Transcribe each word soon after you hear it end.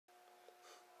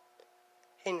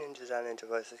Hey ninjas and Ninja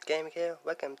Voices Gaming here.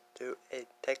 Welcome to a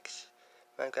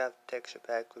Minecraft texture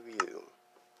pack review.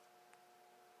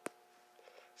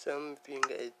 So I'm reviewing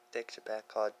a texture pack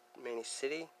called Mini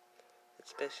City.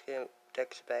 It's basically a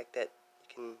texture pack that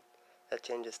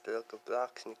changes the look of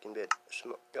blocks, and you can build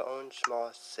your own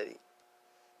small city.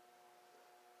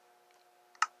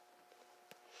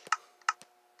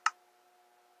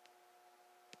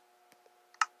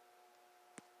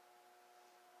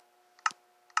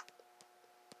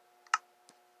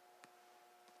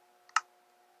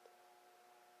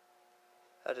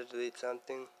 How to delete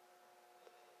something?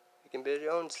 You can build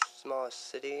your own small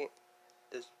city.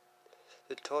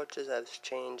 The torches have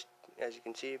changed, as you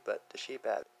can see, but the sheep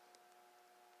have.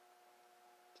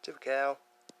 Stupid cow.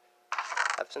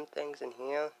 Have some things in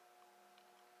here.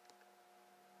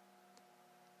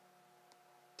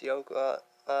 The logs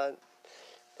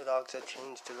are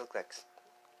changed to look like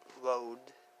road.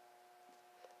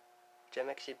 Which I'm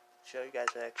actually show you guys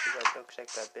what it looks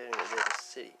like by building a little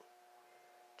city.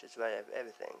 Just right of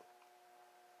everything.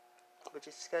 But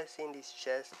you guys seen these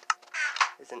chests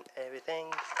isn't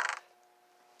everything.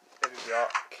 Every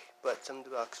block. But some of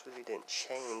the blocks really didn't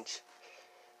change.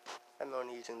 I'm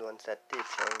only using the ones that did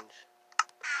change.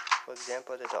 For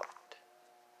example, the dot.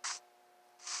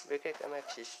 Real quick, I'm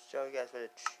actually show you guys what a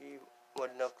tree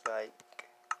would look like.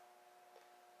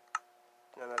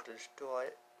 And I'm going to destroy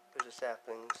it with the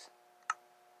saplings.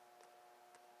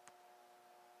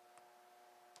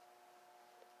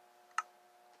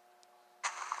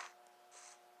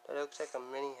 That looks like a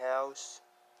mini house,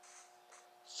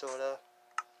 sorta.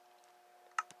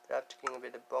 But after getting a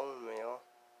bit of bone meal.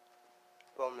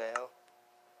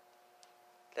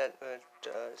 That's what it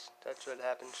does. That's what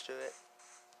happens to it.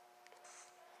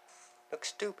 Looks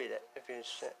stupid if you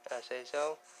say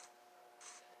so.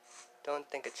 Don't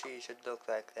think a tree should look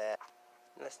like that.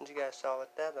 Unless you guys saw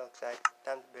what that looks like,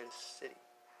 time to build a city.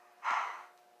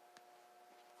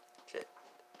 Shit.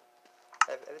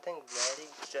 I have everything ready,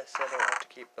 just so I don't have to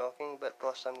keep looking, but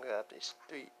plus I'm gonna grab these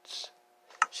streets.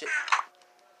 Shit.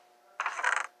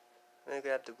 I'm gonna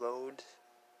grab the road.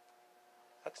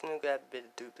 I'm gonna grab a bit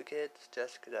of duplicates,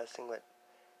 just because I was thinking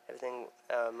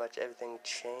what everything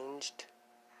changed.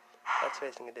 That's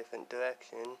facing a different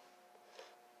direction.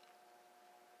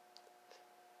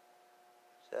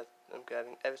 So I'm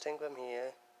grabbing everything from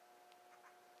here.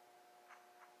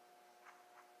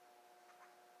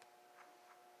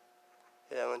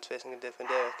 That one's facing a different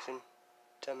direction.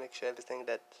 To make sure I'm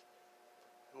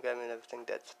grabbing everything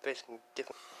that's facing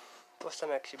different. Plus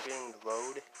I'm actually building the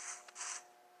road.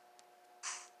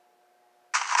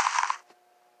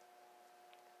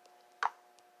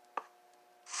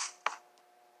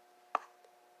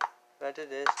 If I do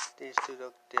this, these two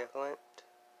look different.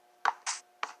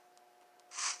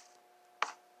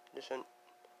 This one,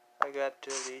 I grabbed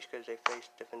two of these because they face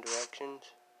different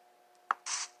directions.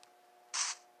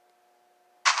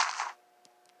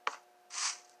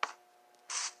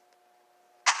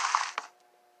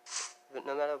 But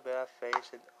no matter where I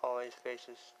face, it always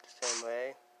faces the same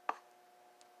way.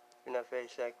 When I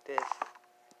face like this,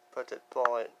 puts it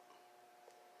forward.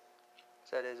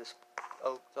 So there's this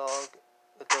oak log.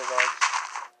 The two logs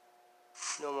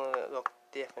normally look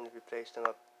different if you place them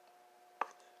up.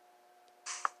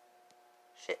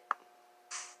 Shit.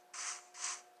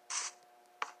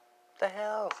 What the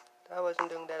hell? I wasn't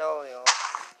doing that all, y'all.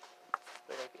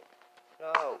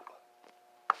 No.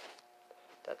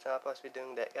 That's not supposed to be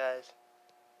doing that, guys.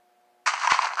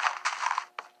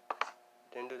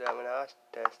 Didn't do that when I was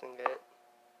testing it.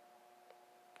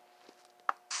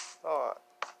 Alright.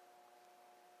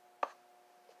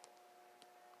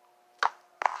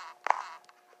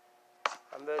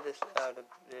 I'm gonna this out a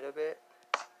little bit.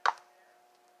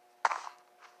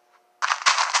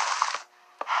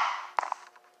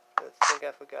 I think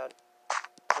I forgot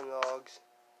some logs.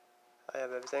 I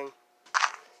have everything.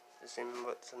 Just remember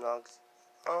what some logs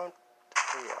aren't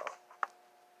here.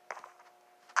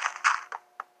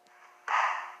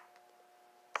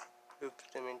 Oops,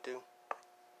 didn't mean to.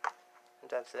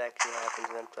 Sometimes it actually happens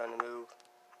when I'm trying to move.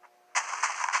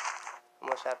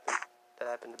 Almost happened. That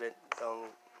happened a bit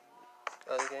on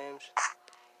other games.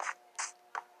 I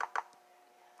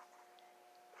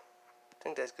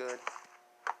think that's good.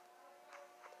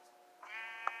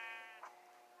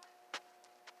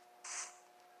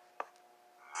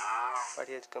 Right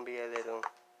here it's gonna be a little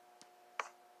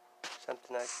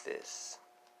something like this.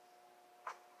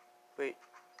 Wait,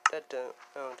 I don't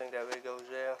think that really goes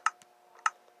there.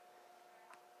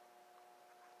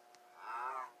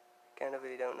 Kinda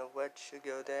really don't know what should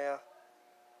go there.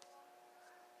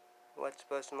 What's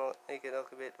supposed to make it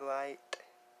look a bit right.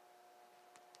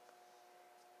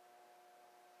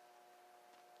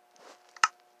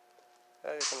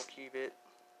 I guess I'm gonna keep it.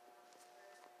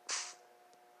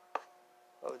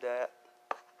 Oh, that.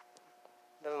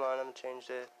 Never mind, I'm gonna change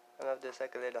this. I'm gonna have this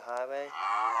like a little highway.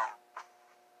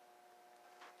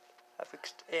 I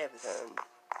fixed everything.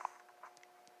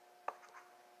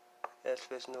 That's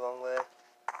facing the wrong way.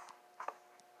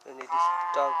 Don't need these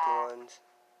dark ones.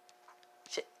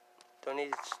 Shit. Don't need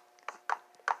it.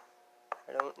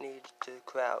 I don't need to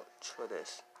crouch for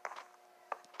this.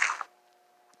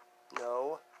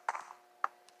 No.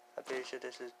 I'm pretty sure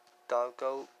this is dark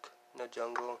oak, no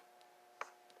jungle.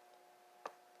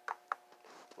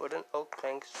 Wooden oak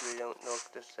planks really don't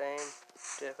look the same.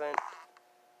 Different.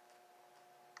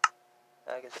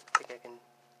 I guess I think I can.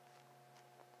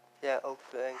 Yeah, oak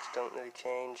planks don't really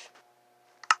change.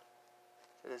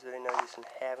 So there's really no use in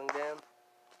having them.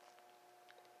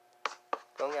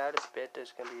 Going out a bit,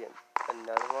 there's going to be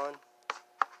another one.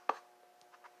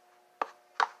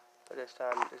 But this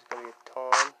time there's going to be a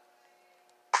thorn.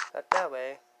 Not that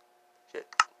way. Shit.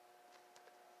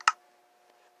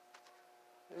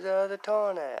 Where's the other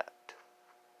thorn at?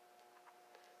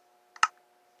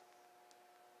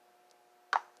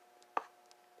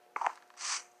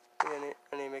 I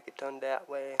need to make it turn that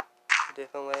way. A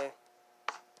different way.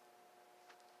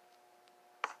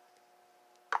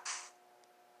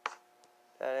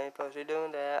 That ain't supposed to be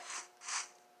doing that.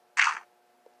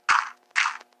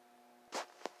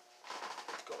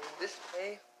 It's going this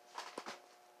way.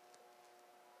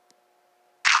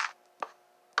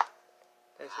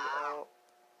 This is all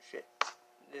shit.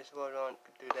 This was on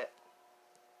to do that.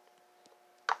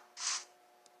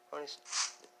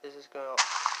 This is gonna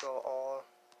go all.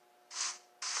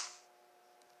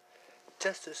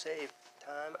 Just to save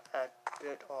time, I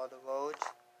built all the roads.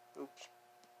 Oops.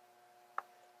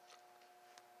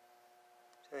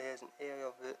 So here's an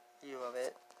aerial view of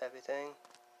it, everything.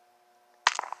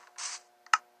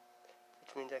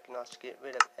 Which means I can also get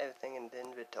rid of everything in the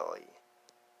inventory.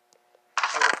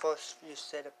 And the first few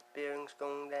set of bearings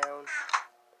going down.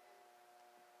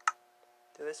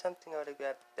 There was something I would have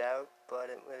grabbed out, but I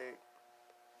didn't really.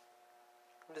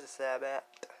 What is a sab at?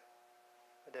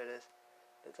 Oh, there it is.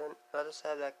 There's another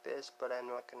sab like this, but I'm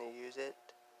not going to use it.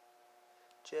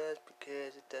 Just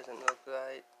because it doesn't look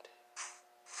right.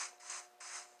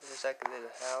 This is like a little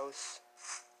house.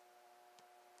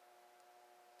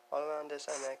 All around this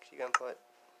I'm actually going to put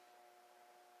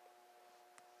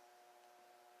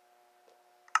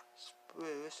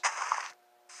spruce.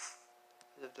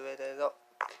 Because of the way they look.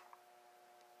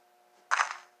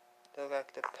 They look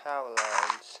like the power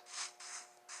lines.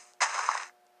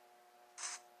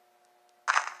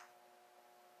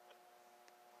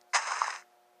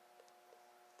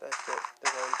 That's it.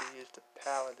 They're going to use to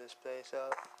power this place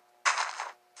up.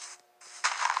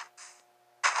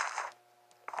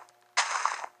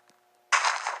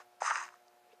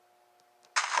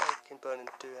 I can put in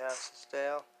 2 houses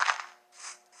there.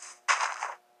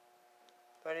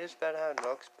 But it is better how it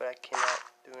looks, but I cannot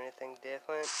do anything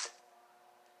different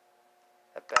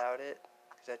about it,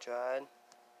 because I tried.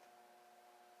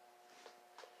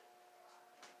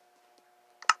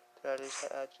 So I just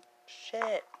had,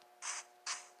 shit!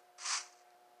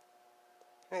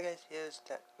 Hey guys, here's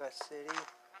my city.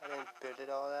 I didn't build it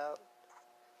all out.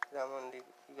 I'm going to leave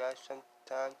you guys some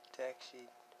time to actually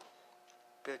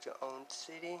build your own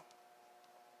city.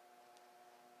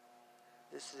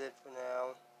 This is it for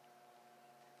now.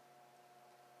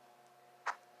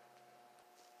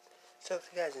 So if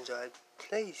you guys enjoyed,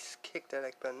 please kick that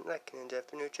like button, like and enjoy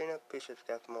the new channel. Please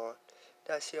subscribe for more.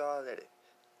 I'll see you all later.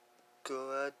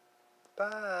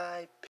 Goodbye.